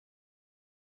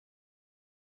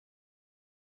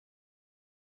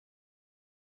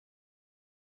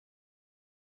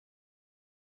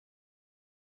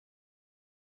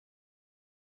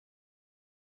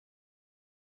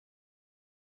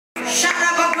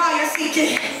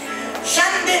Siki.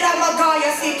 Shandina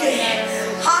Magaya Siki.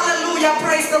 Hallelujah.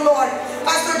 Praise the Lord.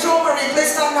 Pastor Joe Marie,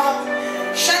 please stand up.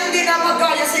 Shandina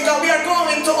Magaya Sika. We are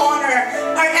going to honor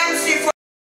our MC for.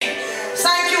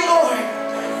 Thank you, Lord.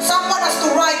 Someone has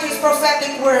to write his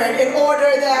prophetic word in order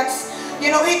that, he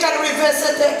can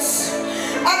revisit it.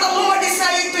 And the Lord is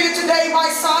saying to you today, my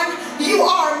son, you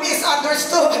are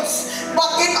misunderstood. But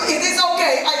it is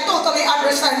okay. I totally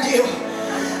understand you.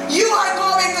 You are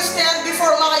going to stand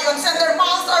before lions and their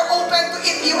mouths are open to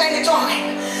eat you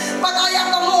anytime. But I am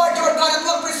the Lord your God and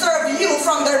will preserve you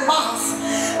from their mouths.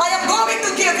 I am going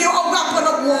to give you a weapon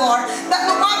of war that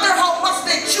no matter how much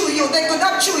they chew you, they could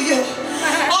not chew you.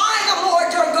 I, the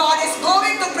Lord your God, is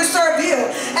going to preserve you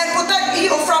and protect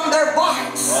you from their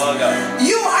bites.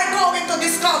 You are going to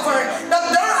discover that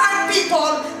there are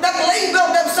people that label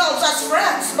themselves as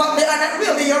friends, but they are not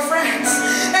really your friends.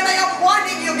 And I am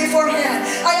warning you beforehand.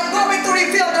 I am going to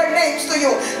reveal their names to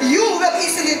you. You will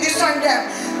easily discern them.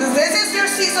 This is your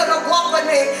season of walk with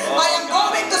me. I am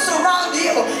going to surround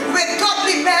you with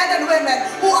godly men and women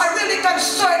who are really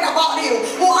concerned about you,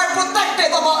 who are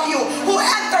protective about you, who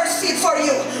intercede for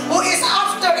you, who is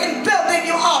after in building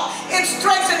you up, in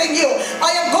strengthening you.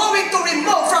 I am going to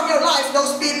remove from your life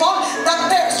those people that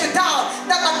tears you down,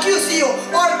 that accuse you,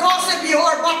 or gossip you,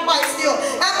 or backbites you.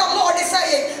 And the Lord is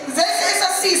saying, this is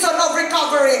a season of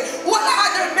recovery. What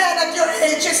other man at your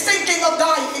age is thinking of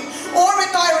dying or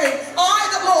retiring? I,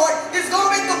 the Lord, is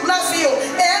going to bless you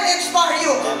and inspire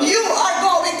you. You are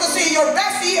going to see your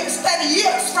best years 10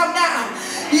 years from now.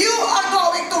 You are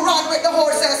going to run with the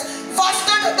horses,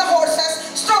 faster than the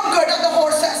horses, stronger than the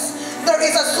horses. There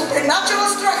is a supernatural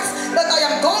strength that I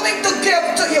am going to give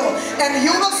to you, and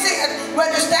you will see it when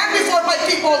you stand before my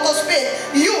people to speak.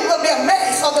 You will be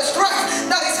amazed of the strength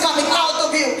that is coming out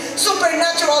of you.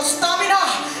 Supernatural stamina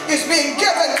is being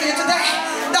given to you today.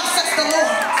 Thus says the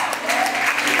Lord.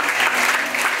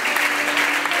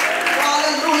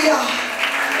 Hallelujah.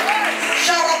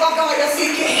 Shana Bagaya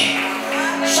Siki.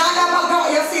 Shana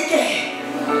Bagaya Siki.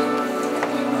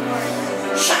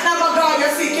 Shana Bagaya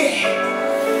Siki.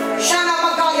 Shana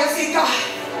Magaya Sika.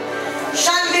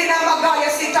 Shandina Magaya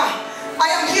Sika. I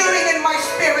am hearing in my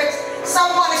spirit,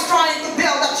 someone is trying to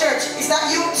build a church. Is that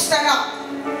you? Stand up.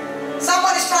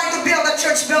 Someone is trying to build a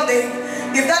church building.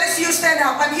 If that is you, stand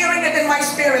up. I'm hearing it in my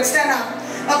spirit. Stand up.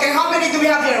 Okay, how many do we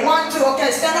have here? 1, 2.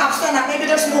 Okay, stand up, stand up. Maybe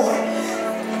there's more.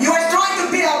 You are trying to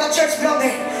build a church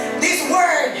building. This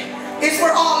word is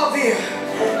for all of you.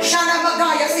 Shana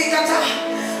Magaya Sikata.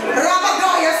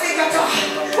 Ramagaya Sikata.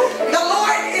 The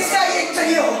Lord is saying to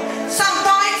you,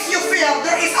 sometimes you feel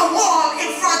there is a wall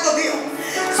in front of you.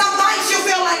 Sometimes you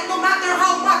feel like no matter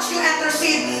how much you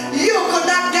intercede, you could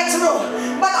not get through.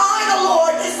 But I, the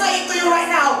Lord, is saying to you right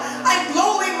now, I'm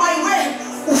blowing my wind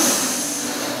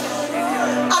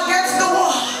against the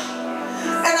wall.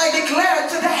 And I declare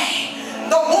today,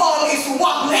 the wall is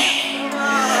wobbling.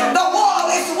 The wall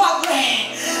is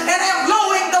wobbling. And I'm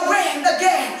blowing the wind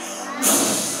again.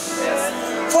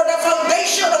 For the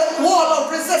foundational wall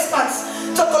of resistance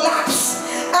to collapse.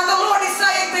 And the Lord is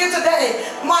saying to you today,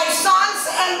 my sons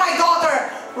and my daughter,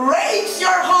 raise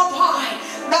your hope high.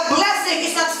 The blessing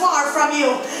is not far from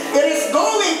you. It is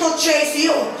going to chase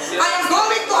you. I am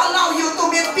going to allow you to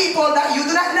meet people that you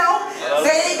do not know.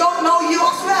 They don't know you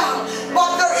as well.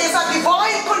 But there is a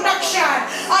divine connection.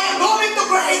 I am going to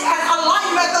create an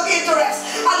alignment of interest,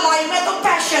 alignment of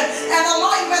passion, and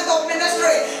alignment of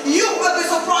ministry. You will be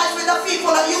surprised with the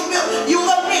people that you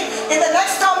will meet in the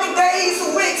next coming days,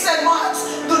 weeks, and months.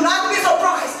 Do not be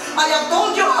surprised. I have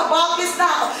told you about this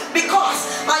now because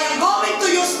I am going to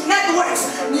use networks,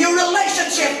 new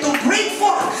relationship to bring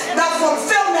forth the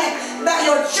fulfillment that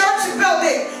your church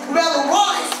building will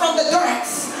rise from the dirt.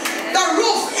 The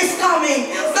roof is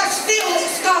coming, the steel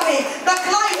is coming, the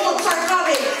plywoods are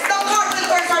coming, the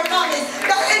carpenters are coming,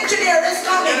 the engineer is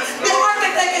coming, the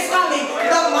architect is coming,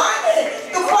 the money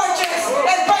to purchase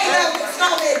and pay them is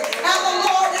coming. And the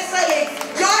Lord is saying,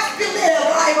 just believe,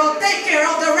 I will take care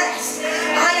of the rest.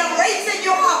 I am raising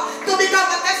you up to become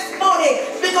a testimony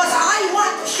because I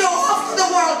want to show off to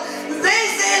the world,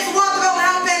 this is what will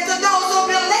happen to those who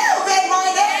believe in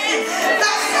my name.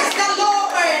 That is the Lord.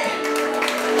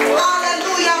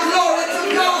 Hallelujah, glory to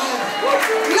God.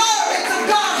 Glory to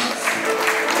God.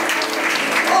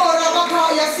 Oh,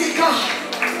 Ramagaya Sika.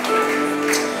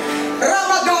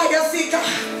 Ramagaya Sika.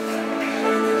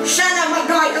 Shana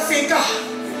Magaya Sika.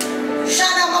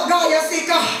 Shana Magaya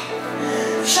Sika.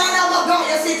 Shana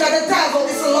Magaya Sika. The devil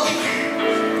is a liar.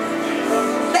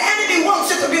 The enemy wants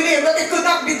you to believe that it could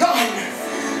not be done.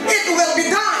 It will be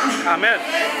done. Amen.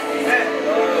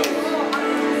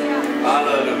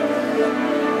 Hallelujah.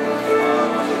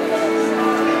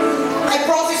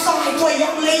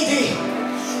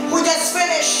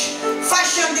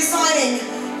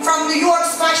 from New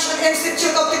York's Fashion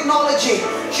Institute of Technology.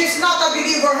 She's not a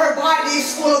believer. Her body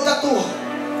is full of tattoo.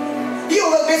 You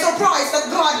will be surprised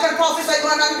that God can prophesy to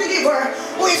an unbeliever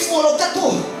who is full of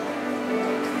tattoo.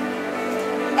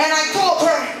 And I told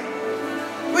her,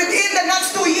 within the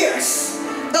next 2 years,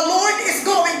 the Lord is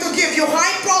going to give you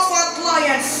high-profile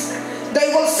clients.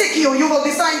 They will seek you. You will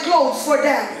design clothes for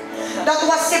them. That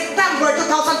was September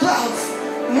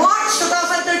 2012. March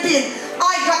 2013,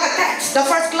 I got a text. The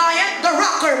first client, the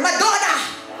rocker, Madonna.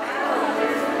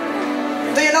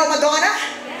 Do you know Madonna?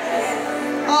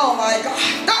 Oh my God.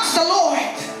 That's the Lord.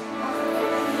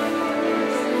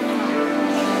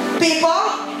 People,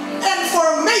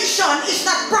 information is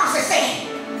not prophecy.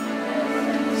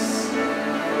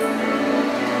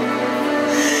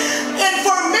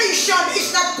 Information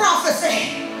is not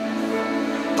prophecy.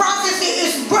 Prophecy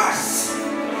is birth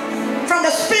from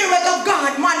the Spirit of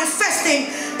God manifesting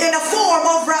in a form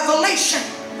of revelation.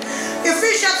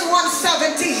 Ephesians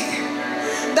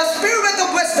 1:17. The Spirit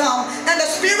of wisdom and the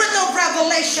Spirit of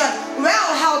revelation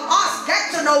will help us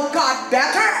get to know God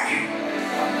better.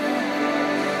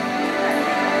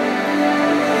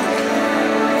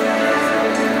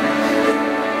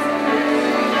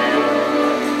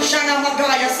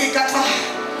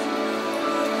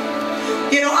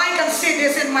 You know, I can see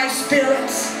this in my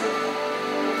spirit.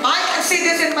 I can see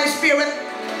this in my spirit.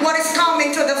 What is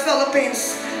coming to the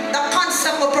Philippines? The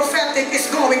concept of prophetic is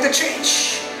going to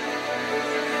change.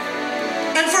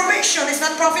 Information is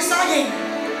not prophesying.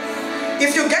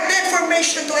 If you get the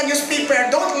information to a newspaper,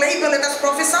 don't label it as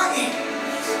prophesying.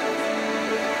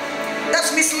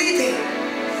 That's misleading.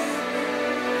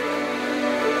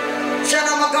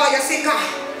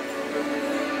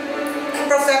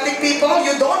 Prophetic people,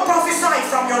 you don't prophesy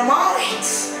from your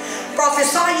minds.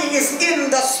 Prophesying is in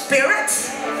the spirit.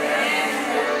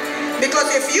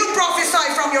 Because if you prophesy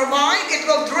from your mind, it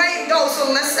will drain those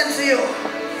who listen to you.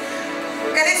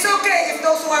 And it's okay if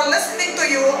those who are listening to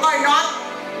you are not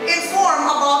informed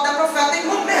about the prophetic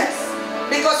movement.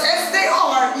 Because if they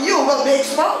are, you will be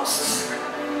exposed.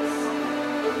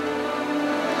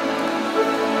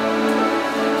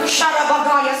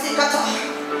 Sharabagaya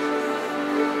Sikata.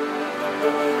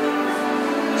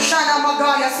 Shana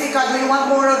Magaya Sika, do you want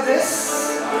more of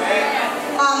this?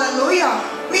 Hallelujah.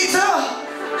 Me too.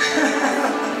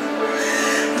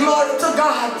 Glory to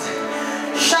God.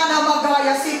 Shana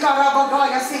Magaya Sika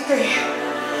Rabagaya Sike.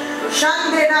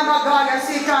 Shandena Magaya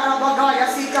Sika Rabagaya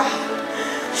Sika.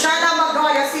 Shana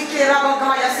Magaya Sike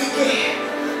Rabagaya Sike.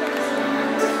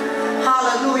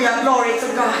 Hallelujah. Glory to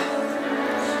God.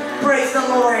 Praise the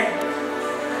Lord.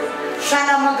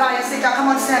 Shana Magaya Sika. Come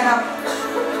on, stand up.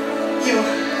 You.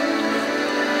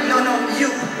 No, you.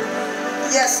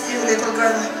 Yes, you, little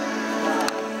girl.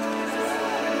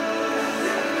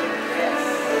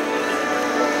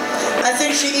 I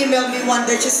think she emailed me one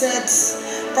day. She said,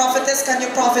 "Prophetess, can you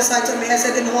prophesy to me?" I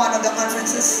said, "In one of the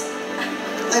conferences,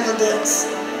 I will do it."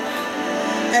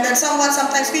 And then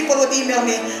sometimes people would email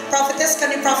me, "Prophetess,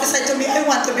 can you prophesy to me? I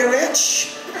want to be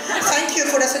rich." Thank you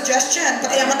for the suggestion,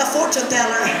 but I am not a fortune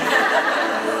teller.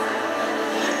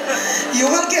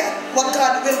 You will get what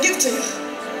God will give to you.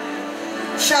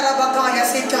 Sharabagaya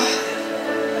Sika.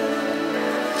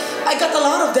 I got a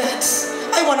lot of that.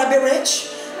 I want to be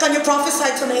rich. Can you prophesy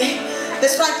to me? They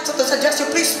try to suggest you,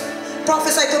 please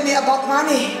prophesy to me about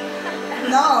money.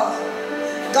 No.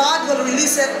 God will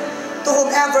release it to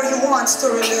whomever He wants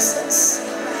to release it.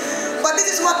 But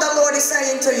this is what the Lord is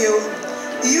saying to you.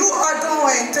 You are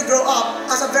going to grow up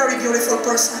as a very beautiful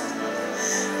person.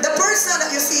 The person that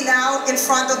you see now in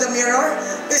front of the mirror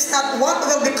is not what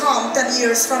will become 10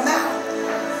 years from now.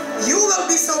 You will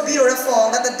be so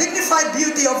beautiful that the dignified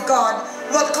beauty of God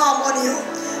will come on you.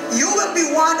 You will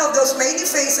be one of those many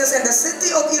faces in the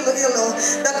city of Iloilo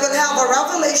that will have a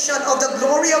revelation of the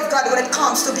glory of God when it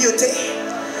comes to beauty.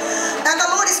 And the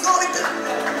Lord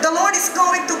is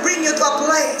going to bring you to a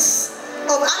place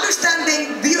of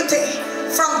understanding beauty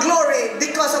from glory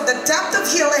because of the depth of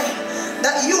healing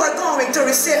that you are going to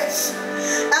receive.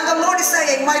 And the Lord is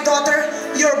saying, "My daughter,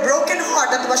 your broken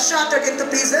heart that was shattered into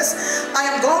pieces, I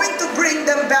am going to bring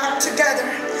them back together."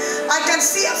 I can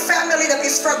see a family that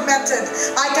is fragmented.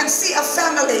 I can see a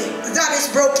family that is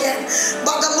broken.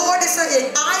 But the Lord is saying,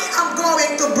 "I am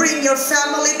going to bring your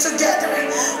family together.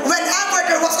 Whenever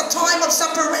there was a time of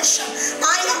separation,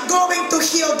 I am going to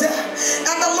heal them."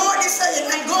 And the Lord is saying,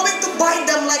 "I'm going to bind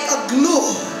them like a glue."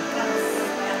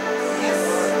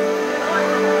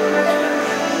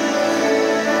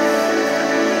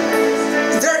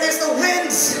 There is the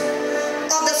wind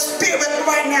of the Spirit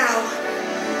right now,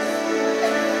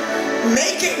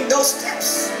 making those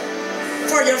steps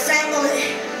for your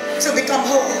family to become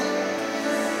whole.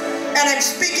 And I'm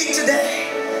speaking today,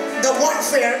 the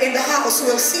warfare in the house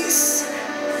will cease.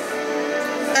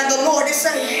 And the Lord is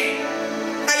saying,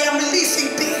 I am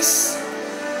releasing peace.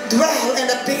 Dwell in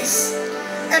the peace.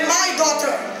 And my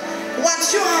daughter,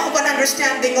 once you have an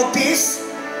understanding of peace,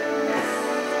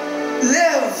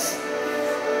 live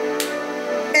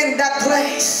in that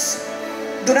place.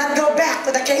 Do not go back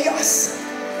to the chaos.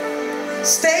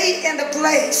 Stay in the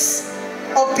place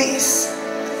of peace.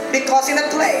 Because in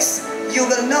that place, you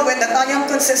will know it that I am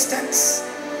consistent.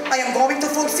 I am going to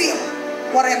fulfill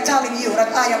what I am telling you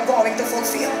that I am going to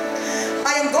fulfill.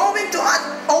 I am going to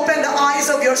open the eyes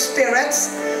of your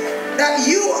spirits that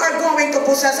you are going to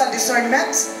possess a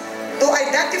discernment to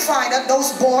identify that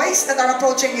those boys that are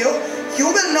approaching you, you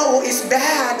will know who is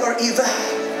bad or evil.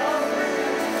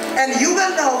 And you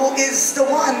will know who is the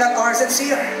one that are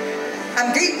sincere.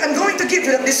 I'm going to give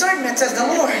you the discernment, says the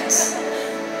Lord.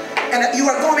 And that you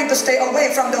are going to stay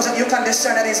away from those that you can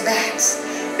discern that is bad.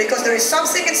 Because there is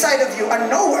something inside of you, a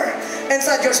knower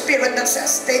inside your spirit that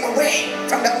says, stay away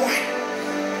from that one.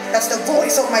 That's the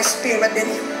voice of my spirit in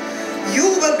you.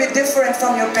 You will be different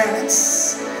from your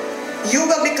parents. You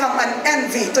will become an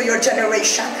envy to your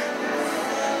generation.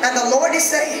 And the Lord is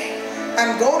saying,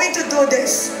 I'm going to do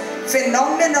this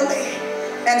phenomenally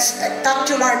and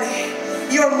spectacularly.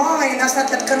 Your mind has not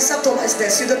yet conceptualized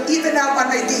this. You don't even have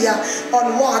an idea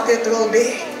on what it will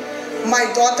be.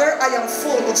 My daughter, I am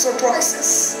full of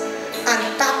surprises.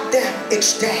 Unpack them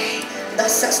each day. That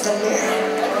says the Lord.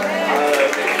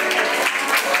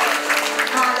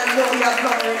 Hallelujah,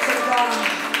 glory to God.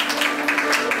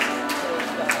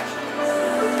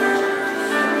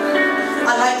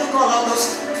 I like to call all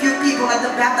those few people at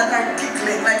the back that are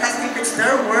giggling like as if it's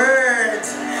their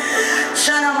words.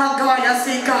 Shana Magaya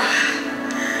Sika.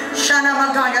 Shana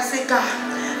Magaya Sika.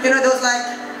 You know those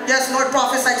like, yes, Lord,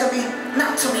 prophesy to me.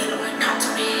 Not to me, Lord, not to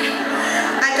me.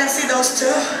 I can see those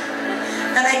too.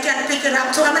 And I can't pick it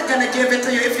up too. I'm not going to give it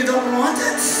to you if you don't want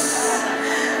it.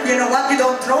 You know what? You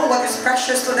don't throw what is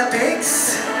precious to the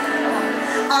pigs.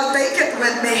 I'll take it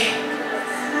with me.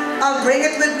 I'll bring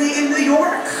it with me in New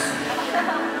York.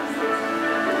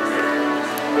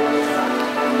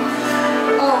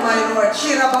 Oh my Lord.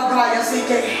 Shira Bagaya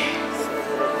Sike.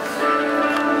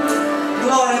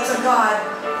 Glory to God.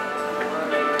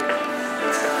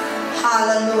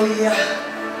 Hallelujah.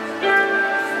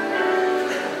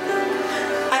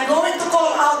 I'm going to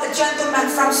call out a gentleman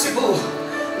from Cebu.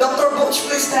 Dr. Butch,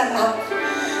 please stand up.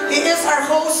 He is our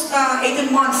host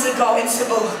 18 months ago in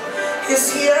Cebu.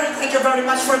 He's here. Thank you very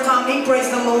much for coming. Praise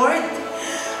the Lord.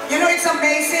 You know, it's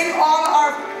amazing. All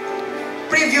our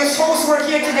previous hosts were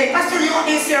here today. Pastor Leon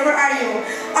is here. Where are you?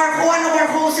 One of our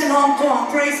hosts in Hong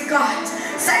Kong. Praise God.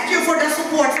 Thank you for the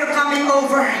support for coming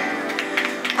over.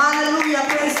 Hallelujah.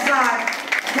 Praise God.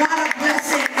 What a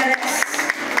blessing it is.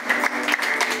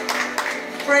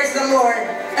 Praise the Lord.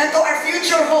 And to our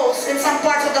future hosts in some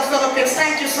parts of the Philippines,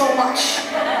 thank you so much.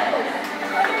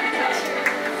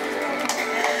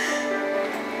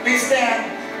 Please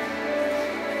stand.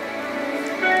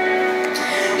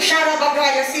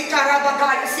 Sharabagaya Sika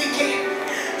Rabagaya Siki.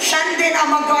 Shandin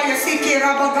Amagaya Siki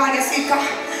Rabagaya Sika.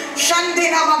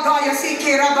 Shandin Amagaya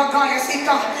Siki Rabagaya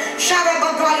Sika.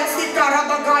 Sharabagaya Sika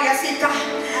Rabagaya Sika.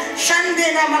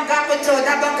 Shandin Amagakuto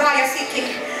Rabagaya Siki.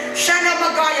 Shana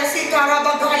Magaya Sika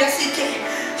Rabagaya Siki.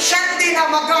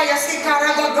 Shandina Magaya Sika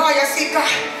Rabagaya Sika.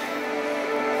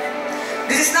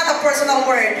 This is not a personal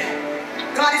word.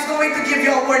 God is going to give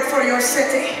you a word for your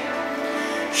city.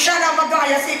 Shana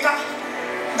Magaya Sika.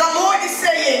 The Lord is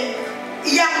saying,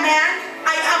 young man,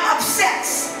 I am upset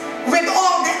with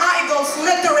all the idols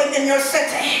littering in your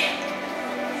city.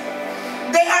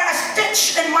 They are a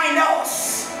stitch in my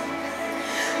nose.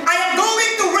 I am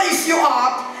going to raise you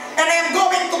up. And I am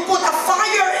going to put a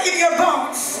fire in your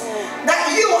bones that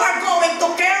you are going to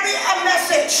carry a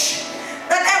message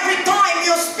that every time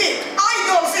you speak,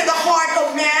 idols in the heart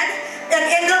of man and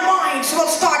in their minds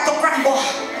will start to crumble.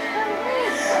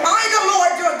 I, the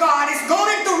Lord your God, is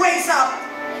going to raise up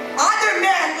other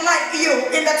men like you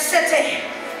in that city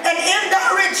and in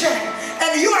that region,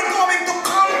 and you are going to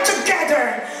come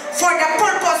together for the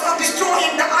purpose of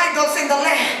destroying the idols in the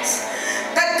land.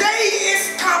 The day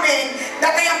is coming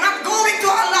that I am not going to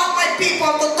allow my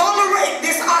people to tolerate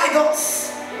these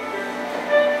idols.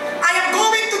 I am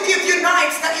going to give you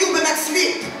nights that you will not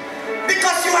sleep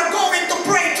because you are going to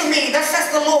pray to me, that says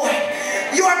the Lord.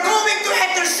 You are going to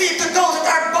intercede to those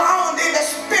that are bound in the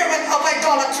spirit of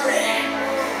idolatry.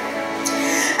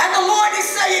 And the Lord is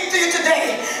saying to you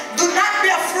today, do not be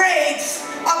afraid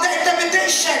of the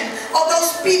intimidation of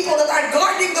those people that are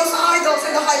guarding those idols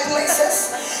in the high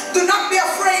places. Do not be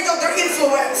afraid of their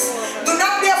influence. Do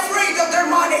not be afraid of their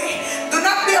money.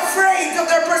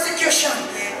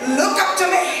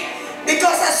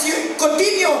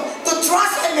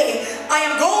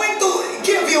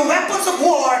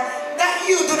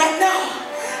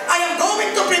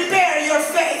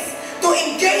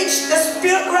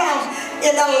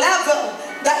 a level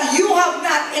that you have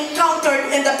not encountered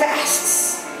in the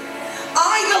past.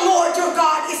 I, the Lord your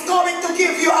God, is going to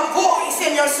give you a voice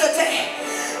in your city.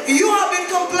 You have been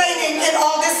complaining in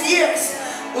all these years,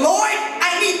 Lord,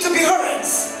 I need to be heard.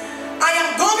 I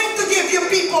am going to give you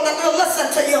people that will listen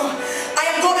to you. I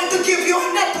am going to give you a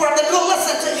network that will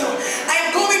listen to you. I am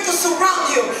going to surround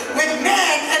you with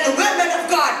men and women of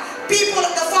God, people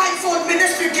of the fivefold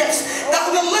ministry gifts that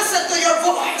will listen to your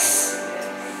voice.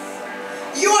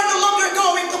 You are no longer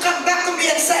going to come back to me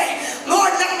and say,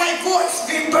 Lord, let my voice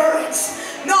be heard.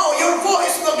 No, your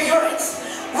voice will be heard.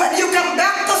 When you come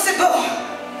back to Cebu,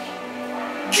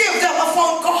 give them a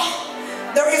phone call.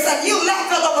 There is a new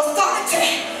level of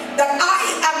authority that I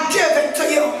am giving to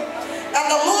you. And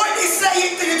the Lord is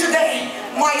saying to you today,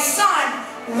 my son,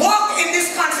 walk in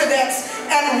this confidence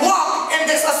and walk in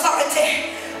this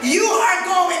authority. You are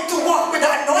going to walk with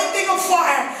the anointing of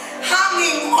fire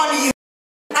hanging on you.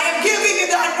 I am giving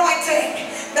you the anointing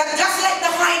that just like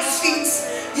the hinds feet,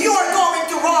 you are going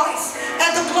to rise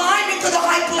and to climb into the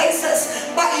high places,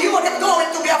 but you are not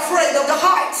going to be afraid of the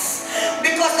heights,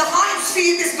 because the hinds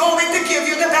feet is going to give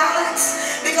you the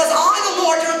balance, because I, the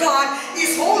Lord your God,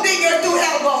 is holding your two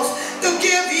elbows to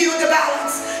give you the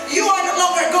balance. You are no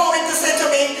longer going to say to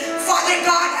me, Father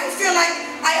God, I feel like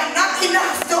I am not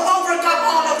enough to overcome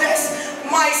all of this.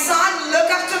 My son,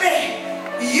 look up to me.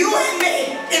 You and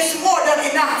me is more than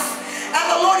enough. And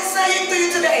the Lord is saying to you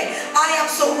today, I am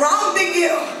surrounding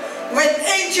you with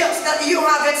angels that you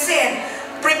haven't seen.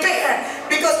 Prepare,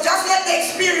 because just like the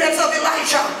experience of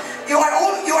Elijah, you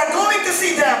are going to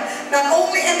see them not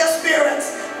only in the spirit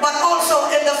but also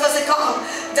in the physical.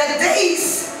 The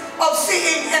days of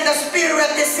seeing in the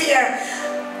spirit is here.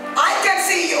 I can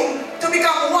see you to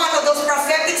become one of those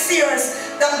prophetic seers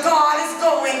that God is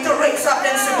going to raise up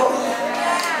in Cebu.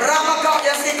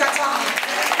 Ramagaya Sikata.